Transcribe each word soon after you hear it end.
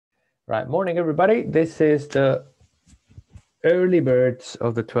Right, morning everybody. This is the early birds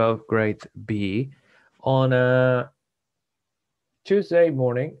of the 12th grade B on a Tuesday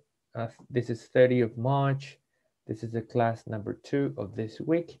morning. This is 30th of March. This is the class number 2 of this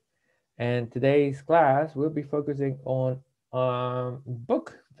week. And today's class will be focusing on a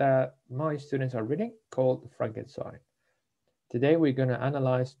book that my students are reading called Frankenstein. Today we're going to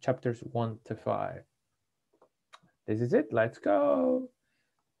analyze chapters 1 to 5. This is it. Let's go.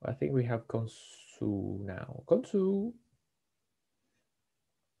 I think we have Konsu now. Konsu.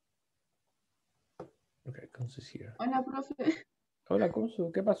 Okay, Konsu's here. Hola, profe. Hola,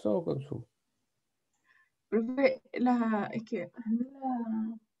 Konsu. ¿Qué pasó, Konsu? Profe, es que a mí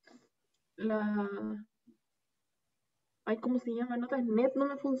ay, ¿cómo se llama? Notas.net no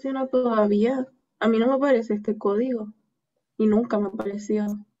me funciona todavía. A mí no me aparece este código y nunca me apareció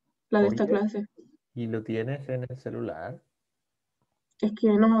la de esta Oye, clase. ¿y lo tienes en el celular? Es que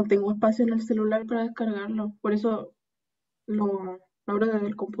no tengo espacio en el celular para descargarlo. Por eso lo abro desde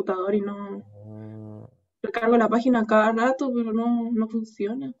el computador y no Mm, recargo la página cada rato, pero no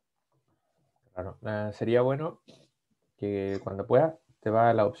funciona. claro. Sería bueno que cuando puedas te vas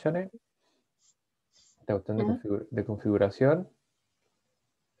a las opciones, la opción ¿Ya? de configuración.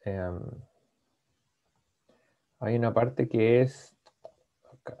 Hay una parte que es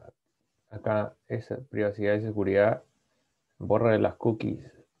acá es privacidad y seguridad. Borra las cookies.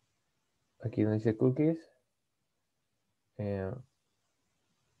 Aquí donde dice cookies.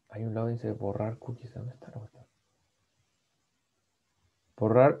 Hay un lado que dice borrar cookies. ¿Dónde está?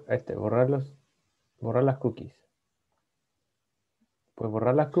 Borrar borrar las cookies. Pues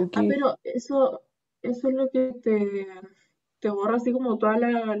borrar las Ah, cookies. pero eso es lo que te borra así como todos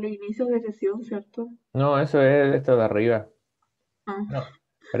los inicios de sesión, ¿cierto? No, eso es esto de arriba. Ah, No,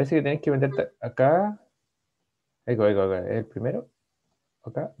 parece que tenés que meterte acá. El primero.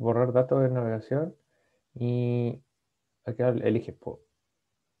 Acá, borrar datos de navegación. Y acá eliges.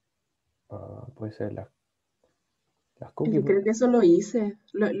 Puede ser las es cookies. que creo que eso lo hice.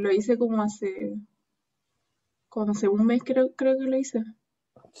 Lo hice como hace un mes creo que lo hice.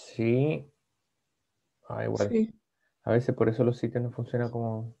 Sí. Igual. Sí. A veces por eso los sitios no funcionan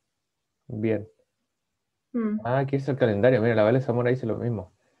como bien. Mm. Aquí es el calendario. Mira, la Vale Zamora dice lo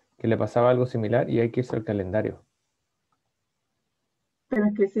mismo. Que le pasaba algo similar y hay que irse al calendario. Pero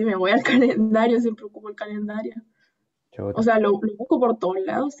es que sí, me voy al calendario, siempre ocupo el calendario. O Chota. sea, lo busco por todos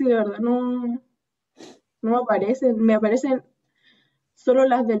lados y de verdad no me aparecen. Me aparecen solo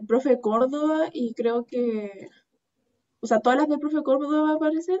las del profe Córdoba y creo que, o sea, todas las del profe Córdoba me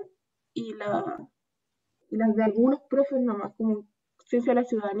aparecen y las de algunos profes nomás, como Ciencia de la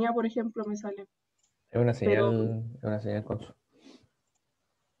Ciudadanía, por ejemplo, me salen. Pero, Es una señal con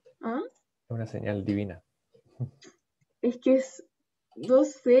 ¿ah? es una señal divina. Es que no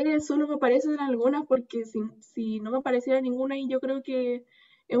sé, solo me aparecen algunas porque si no me apareciera ninguna y yo creo que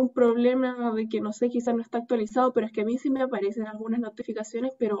es un problema de que no sé, quizás no está actualizado, pero es que a mí sí me aparecen algunas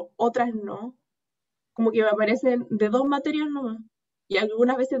notificaciones, pero otras no. Como que me aparecen de 2 materias nomás y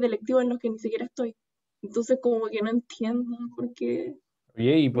algunas veces de lectivos en los que ni siquiera estoy. Entonces como que no entiendo por qué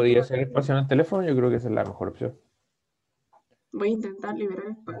Oye, ¿y no me podría ser aparece. espacio en el teléfono? Yo creo que esa es la mejor opción. Voy a intentar liberar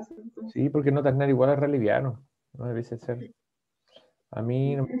espacio entonces. Sí, porque no tener igual es re liviano. No debe ser. A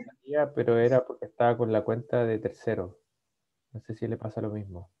mí no me salía, pero era porque estaba con la cuenta de tercero. No sé si le pasa lo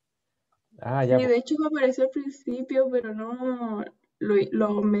mismo. Ah, ya, Sí, pues. de hecho me apareció al principio, pero no,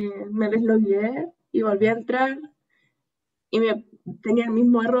 me deslogué y volví a entrar y tenía el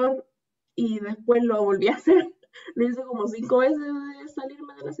mismo error y después lo volví a hacer. Lo hice como 5 veces de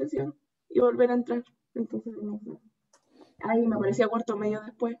salirme de la sesión y volver a entrar. Entonces, no sé. Ahí me aparecía cuarto medio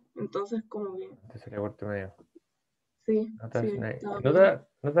después. Entonces, como que Te sería cuarto medio. sí, sí, ¿Notas, estaba bien.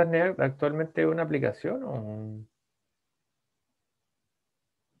 Notas actualmente una aplicación o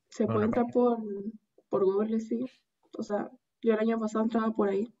Se una puede entrar página? por Google, sí. O sea, yo el año pasado entraba por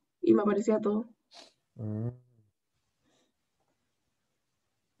ahí y me aparecía todo. Mm,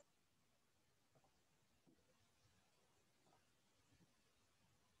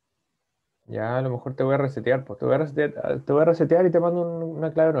 ya, a lo mejor te voy a resetear, pues te voy a resetear y te mando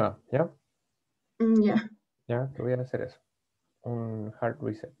una clave nueva, ¿ya? Ya. Ya, te voy a hacer eso. Un hard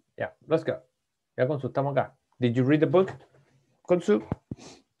reset. Ya, let's go. Ya consultamos acá. Did you read the book, Consu?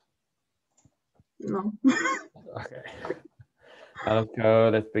 No. Okay. Let's go.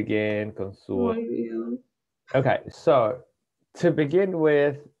 Let's begin, Consu. Muy bien. Okay, so to begin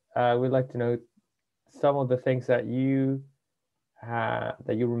with, we'd like to know some of the things that you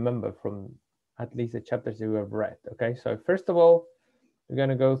remember from at least the chapters you have read. Okay, so first of all, we're going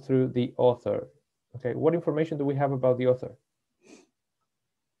to go through the author. Okay, what information do we have about the author?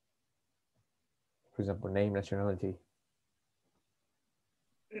 For example, name, nationality.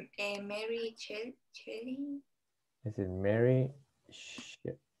 Mary Shelley. Is it Mary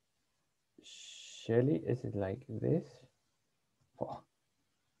Shelley? Is it like this? Oh.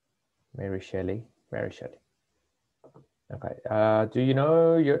 Mary Shelley. Mary Shelley. Okay. Do you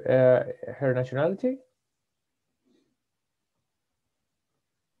know her nationality?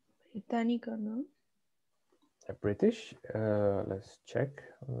 Británica, ¿no? British. Let's check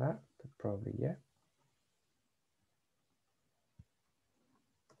on that. But probably yeah.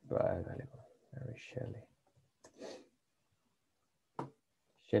 Mary Shelley.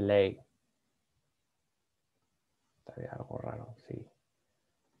 Shelley. Estaría algo raro, sí.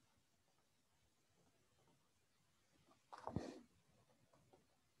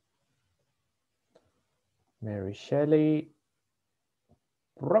 Mary Shelley.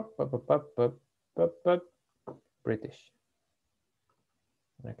 British.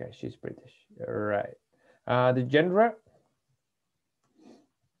 Okay, she's British. All right. The genre.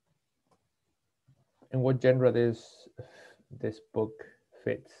 And what genre this book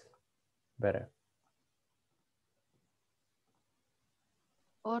fits better?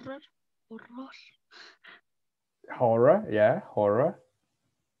 Horror. Horror, yeah, horror.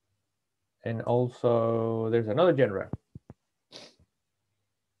 And also there's another genre.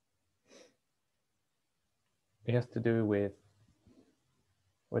 It has to do with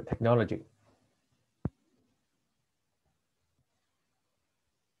technology.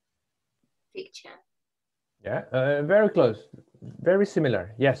 Fiction. Yeah, very close, very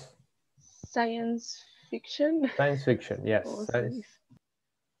similar. Yes. Science fiction. Science fiction. Yes. Oh,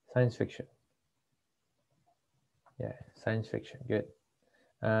 Science fiction. Yeah, science fiction. Good.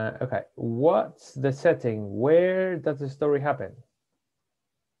 Okay. What's the setting? Where does the story happen?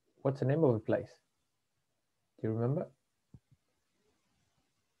 What's the name of the place? Do you remember?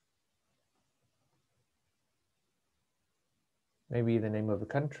 Maybe the name of the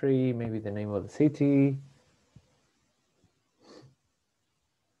country, maybe the name of the city.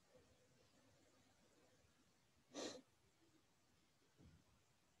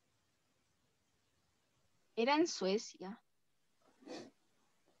 Era en Suecia.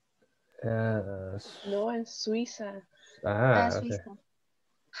 No, en Suiza. Okay. Suiza.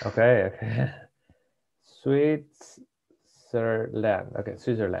 Okay. Switzerland. Okay,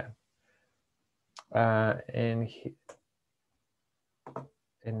 Switzerland.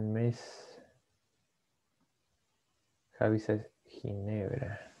 And Miss Javi says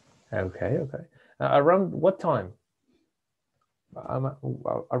Ginebra. Okay. Around what time?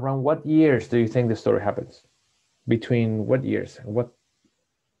 Around what years do you think the story happens? Between what years and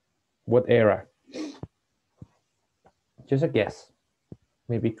what era? Just a guess.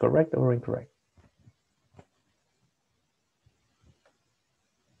 Maybe correct or incorrect.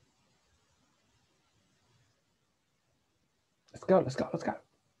 Let's go.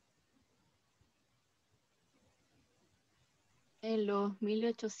 En los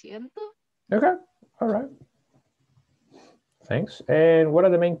 1800. Okay, all right. Thanks. And what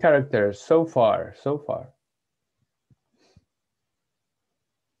are the main characters so far?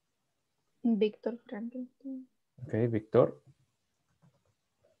 Víctor Frankenstein. Okay, Victor.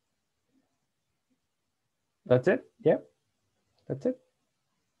 That's it? Yeah, that's it.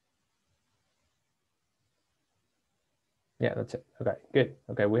 Yeah, that's it. Okay, good.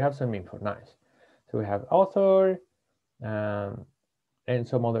 Okay, we have some info. Nice. So we have author and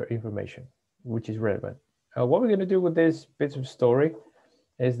some other information, which is relevant. What we're going to do with this bit of story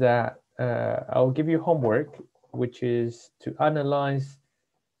is that I'll give you homework, which is to analyze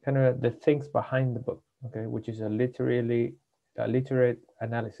kind of the things behind the book, okay, which is a literate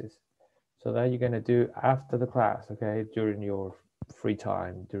analysis. So that you're going to do after the class, okay, during your free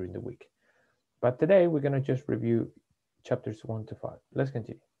time during the week. But today we're going to just review chapters 1 to 5. Let's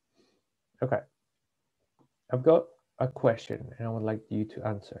continue. Okay. I've got a question and I would like you to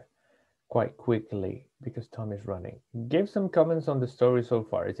answer quite quickly because time is running. Give some comments on the story so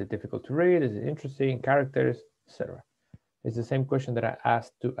far. Is it difficult to read? Is it interesting? Characters, etc. It's the same question that I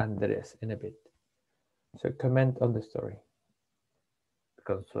asked to Andres in a bit. So comment on the story.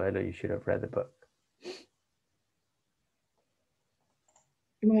 Consuelo, you should have read the book.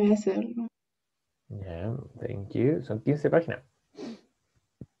 Voy a hacerlo. Yeah, thank you. Son 15 páginas.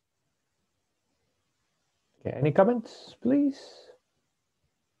 Okay, any comments, please?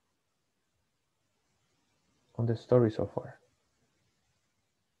 On the story so far.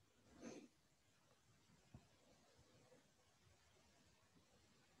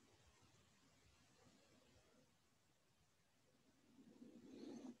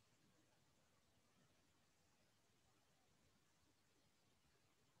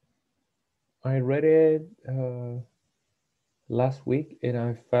 I read it last week and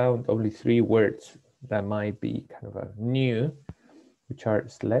I found only 3 words that might be kind of a new, which are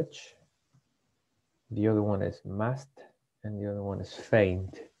sledge, the other one is mast, and the other one is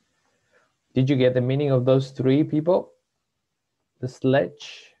faint. Did you get the meaning of those 3 people? The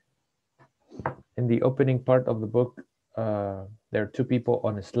sledge. In the opening part of the book, there are 2 people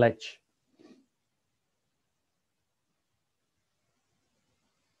on a sledge.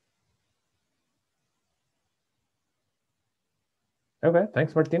 Okay,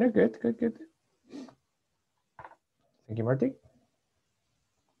 thanks, Martina. Good. Thank you, Marty.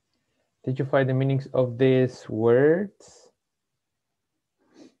 Did you find the meanings of these words?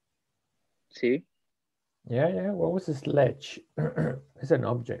 Sí. Yeah. What was a sledge? It's an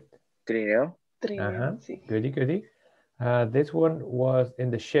object. Trineo. Trineo, sí. Goody. This one was in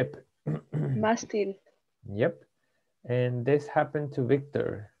the ship. Mástil. Yep. And this happened to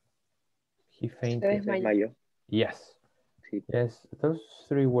Victor. He fainted. Desmayó. Yes. Sí. Yes, those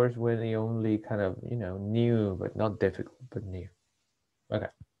 3 words were the only kind of, new, but not difficult, but new. Okay.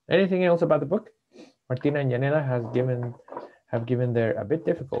 Anything else about the book? Martina and Yanela have given their a bit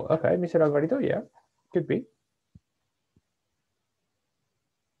difficult. Okay, Mr. Alvarito, yeah, could be.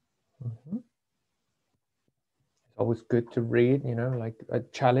 It's always good to read, like a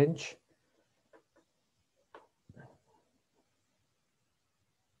challenge.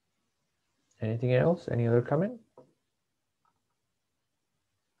 Anything else? Any other comment?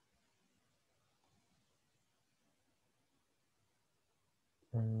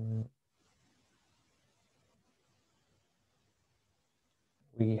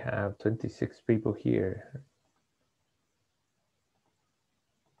 We have 26 people here.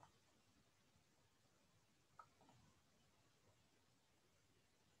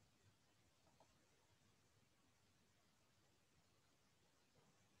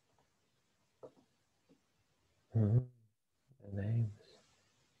 The names.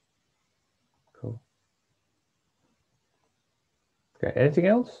 Cool. Okay, anything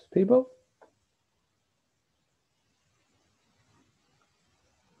else, people?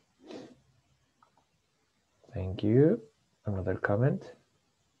 Thank you. Another comment.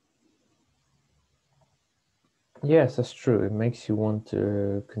 Yes, that's true. It makes you want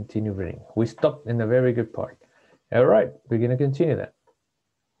to continue reading. We stopped in a very good part. All right, we're going to continue that.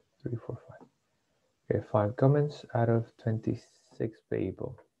 3, 4, 5. Okay, 5 comments out of 26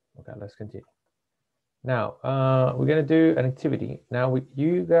 people. Okay, let's continue. Now, we're going to do an activity. Now,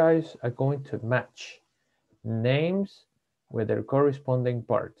 you guys are going to match names with their corresponding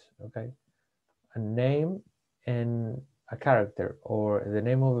parts, okay? A name and a character, or the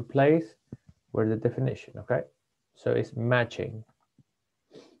name of a place with the definition, okay? So it's matching.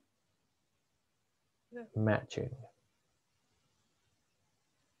 Matching.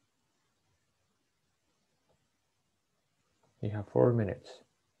 You have 4 minutes.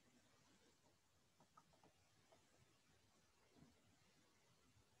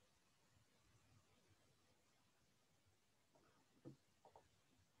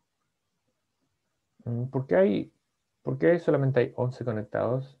 ¿Por qué solamente hay 11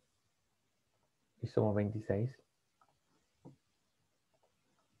 conectados y somos 26?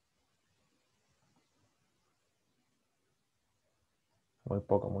 Muy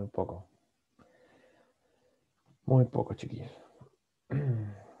poco. Muy poco, chiquillos.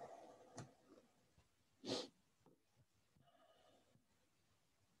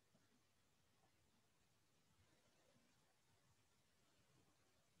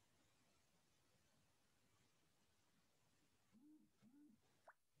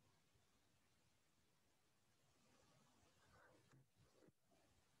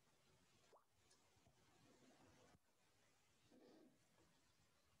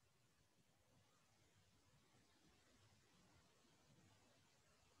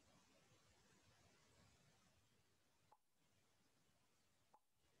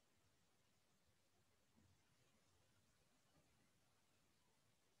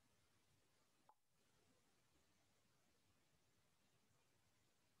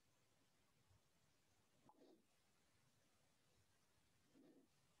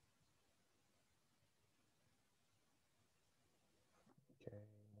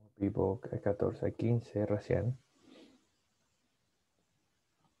 People, 14, 15 recién.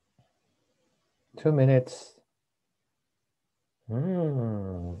 2 minutes.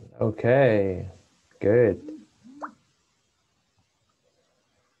 Okay, good.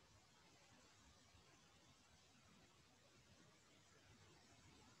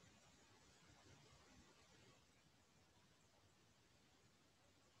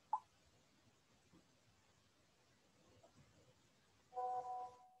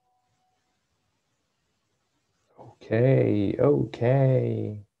 Okay,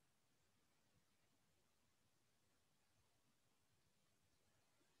 okay.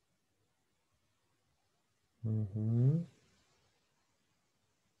 Mhm.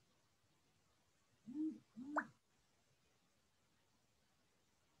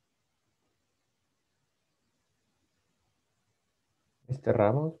 Mr.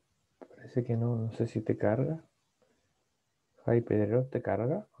 Ramos, parece que no, no sé si te carga. Jai Pedro, ¿te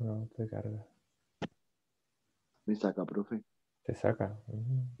carga o no te carga? Me saca, profe. Te saca.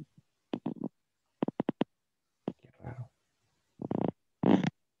 Qué raro.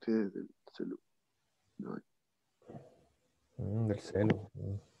 Sí, desde el celu. No, Del celu.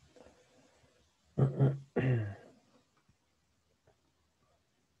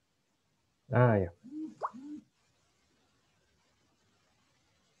 Ah, ya.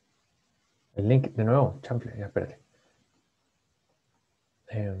 El link de nuevo, champion, ya, espérate.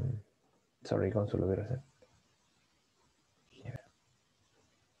 Sorry, Consul, lo voy a hacer.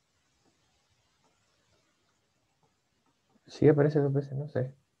 Sí aparece 2 veces, no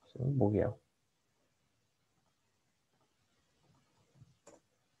sé. Se me ha bugueado.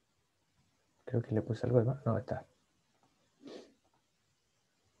 Creo que le puse algo de más. No, está.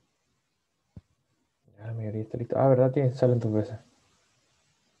 Ya la mayoría está listo. Ah, ¿verdad? Salen 2 veces.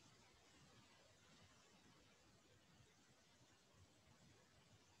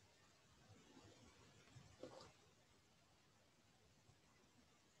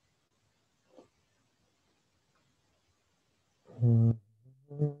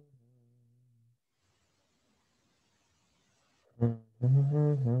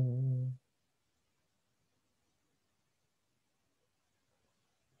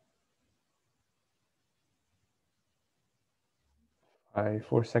 Hay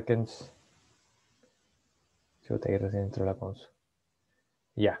 4 seconds. So te recién entró la Consul.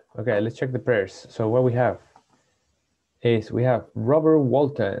 Yeah, okay, let's check the pairs. So what we have is we have Robert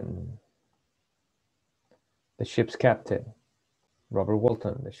Walton, the ship's captain. Robert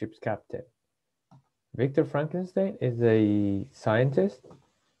Walton, the ship's captain. Victor Frankenstein is a scientist.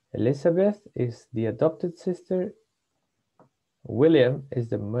 Elizabeth is the adopted sister. William is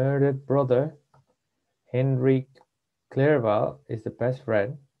the murdered brother. Henry Clerval is the best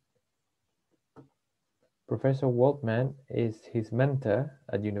friend. Professor Waltman is his mentor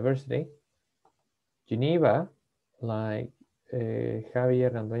at university. Geneva, like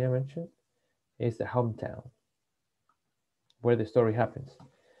Javier Randoña mentioned, is the hometown where the story happens.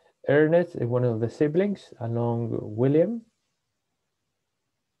 Ernest is one of the siblings along William.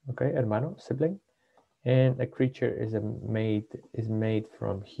 Okay, hermano, sibling. And a creature is made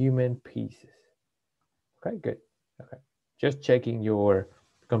from human pieces. Okay, good. Okay, just checking your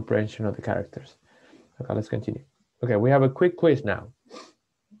comprehension of the characters. Okay, let's continue. Okay, we have a quick quiz now.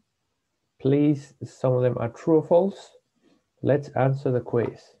 Please, some of them are true or false. Let's answer the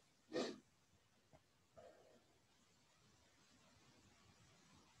quiz.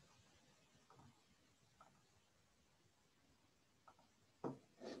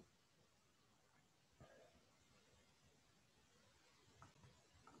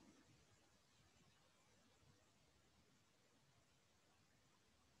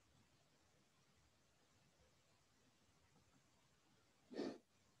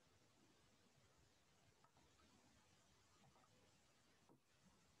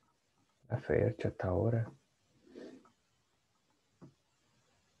 La fecha hasta ahora.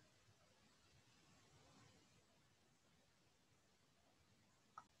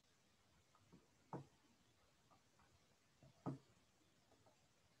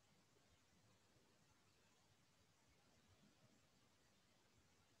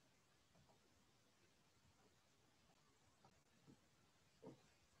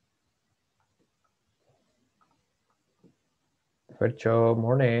 Fercho,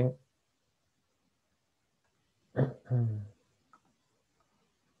 morning.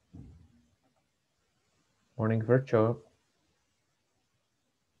 Morning, Fercho.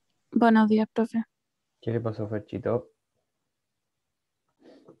 Buenos días, profe. ¿Qué le pasó, Ferchito?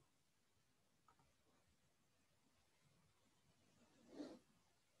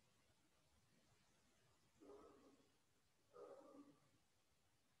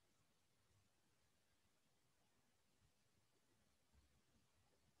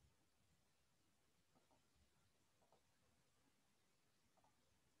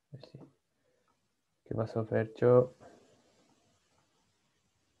 ¿Qué pasó, Fercho?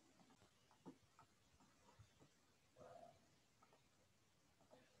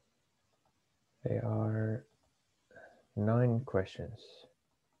 There are 9 questions.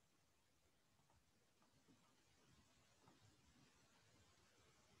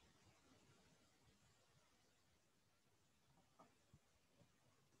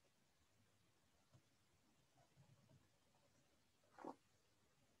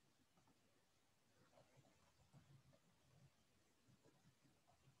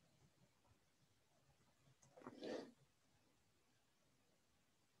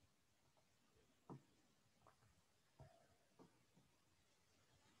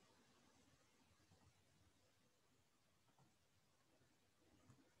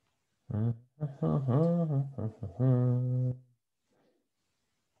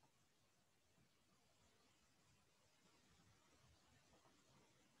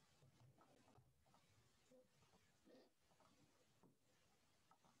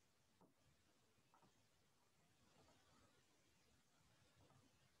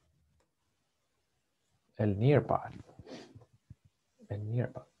 El nearby. El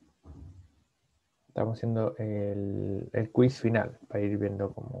nearby. Estamos haciendo el quiz final para ir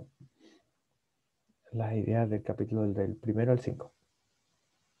viendo como las ideas del capítulo del primero al 5.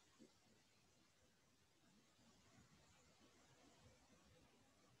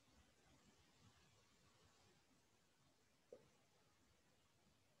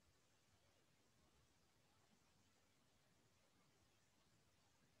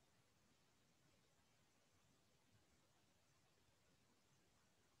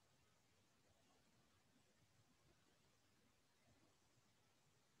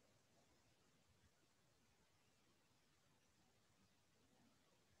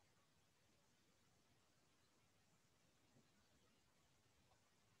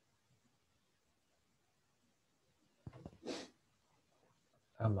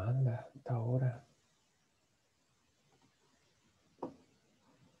 Amanda, hasta ahora.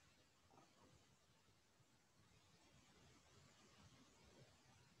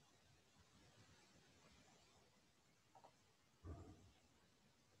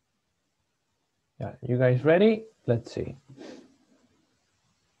 Yeah, you guys ready? Let's see.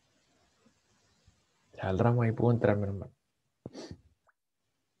 Ya, el ramo ahí pudo entrar, mi hermano.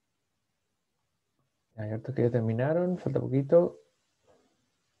 Ya, hartos que ya terminaron, falta poquito.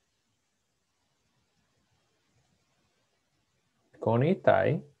 Connie está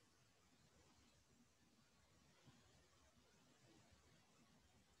ahí.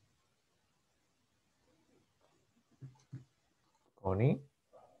 Connie,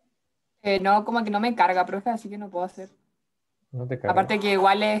 No, como que no me carga, profe, así que no puedo hacer. no te cargas. Aparte que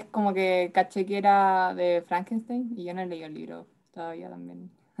igual es como que caché que era de Frankenstein y yo no leí el libro todavía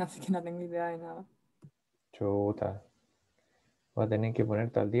también, así que no tengo idea de nada. Chuta. Voy a tener que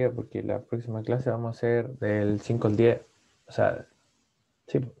ponerte al día porque la próxima clase vamos a hacer del 5 al 10. O sea,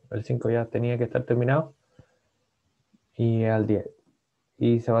 sí, el 5 ya tenía que estar terminado y al 10.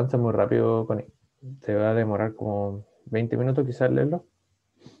 Y se avanza muy rápido con él. Te va a demorar como 20 minutos quizás leerlo.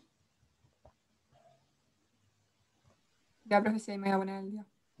 Ya, profe, sí, me voy a poner al día.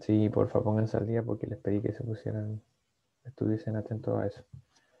 Sí, porfa, pónganse al día porque les pedí que se pusieran, estuviesen atentos a eso.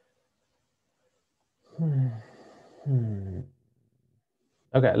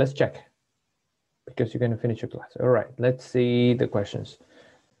 Okay, let's check. Because you're going to finish your class. All right, let's see the questions.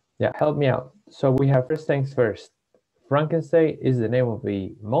 Yeah, help me out. So we have first things first. Frankenstein is the name of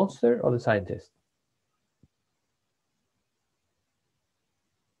the monster or the scientist?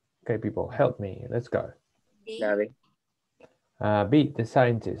 Okay, people, help me. Let's go. D. B, the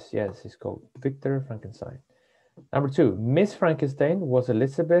scientist. Yes, it's called Victor Frankenstein. Number 2, Miss Frankenstein was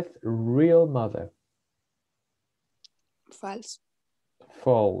Elizabeth's real mother. False.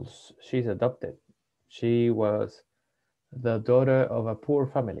 False. She's adopted. She was the daughter of a poor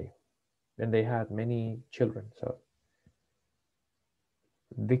family, and they had many children. So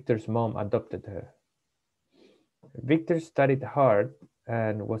Victor's mom adopted her. Victor studied hard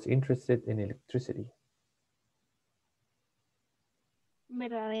and was interested in electricity.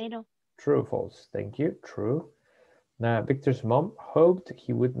 Verdadero. True or false? Thank you. True. Now, Victor's mom hoped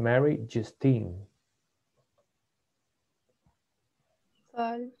he would marry Justine.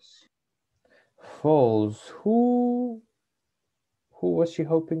 False. False. Who was she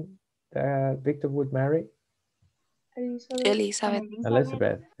hoping that Victor would marry? Elizabeth.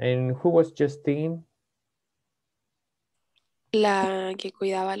 Elizabeth. And who was Justine? La que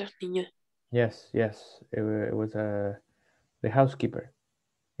cuidaba a los niños. Yes, yes. It was the housekeeper.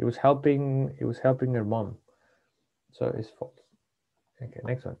 It was helping her mom. So it's false. Okay,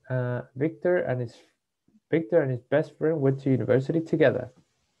 next one. Victor and his best friend went to university together.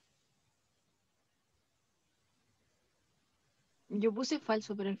 Yo puse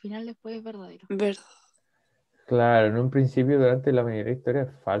falso, pero al final después es verdadero. Verdad. Claro, en un principio durante la mayoría de la historia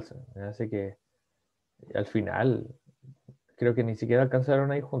es falso. Así que al final creo que ni siquiera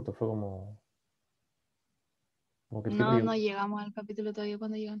alcanzaron ahí juntos. Fue como que el tipo No llegamos al capítulo todavía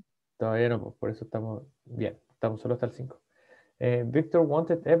cuando llegan. todavía no, pues por eso estamos bien. Estamos solo hasta el 5. Victor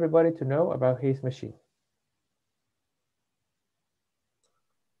wanted everybody to know about his machine.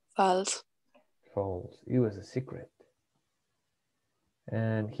 False. False. It was a secret.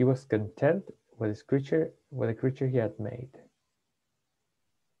 And he was content with the creature he had made.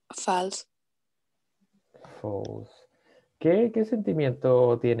 False. False. ¿Qué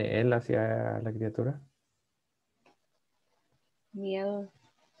sentimiento tiene él hacia la criatura? Miedo.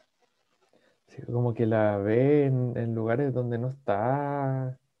 Sí, como que la ve en lugares donde no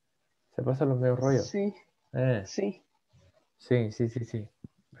está. Se pasa los medios rollos. Sí, Eh, sí. sí.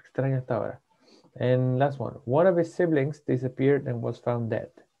 Extraño hasta ahora. And last one of his siblings disappeared and was found dead.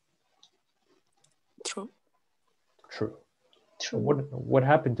 True. True. True. What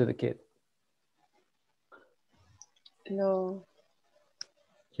happened to the kid? Lo,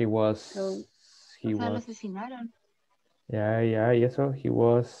 He was. lo, He O sea, lo was. asesinaron. Yeah, y eso. He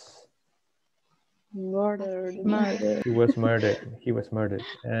was. murdered. Murder. He was murdered. He was murdered.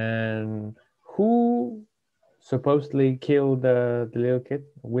 And who supposedly killed the little kid?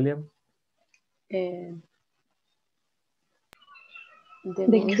 William? Eh, the The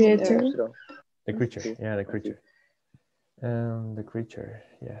monster. creature. Monstruo. The creature. Sí, Yeah, the así. creature. The creature.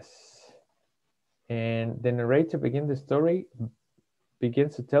 Yes. And the narrator begins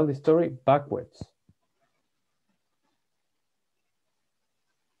to tell the story backwards.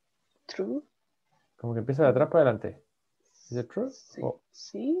 True. Como que empieza de atrás para adelante. Is it true? Sí. Oh,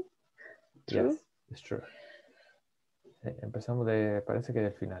 Sí. True. yes, it's true. Empezamos parece que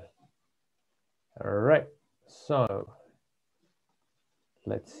del final. All right. So,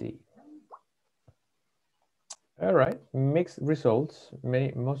 let's see. All right, mixed results.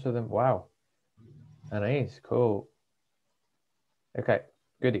 Most of them. Wow, nice, cool. Okay,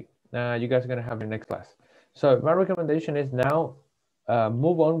 goody. Now you guys are gonna have your next class. So my recommendation is now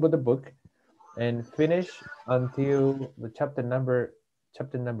move on with the book and finish until the chapter number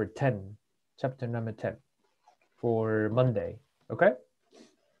 10 for Monday. Okay.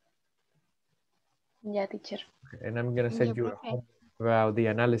 Ya, teacher. And I'm gonna send Ya, you a profe. homework about the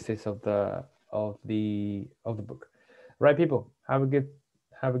analysis of the book. Right, people. Have a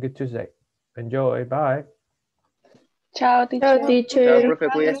good Tuesday. Enjoy. Bye. Chao, teacher. Chao, Chao, teacher. profe,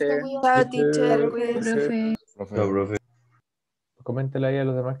 cuídese. Chao, You teacher. too. Cuídense. Profe. Chao, profe. Coméntele ahí a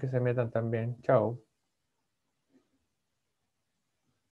los demás que se metan también. Chao.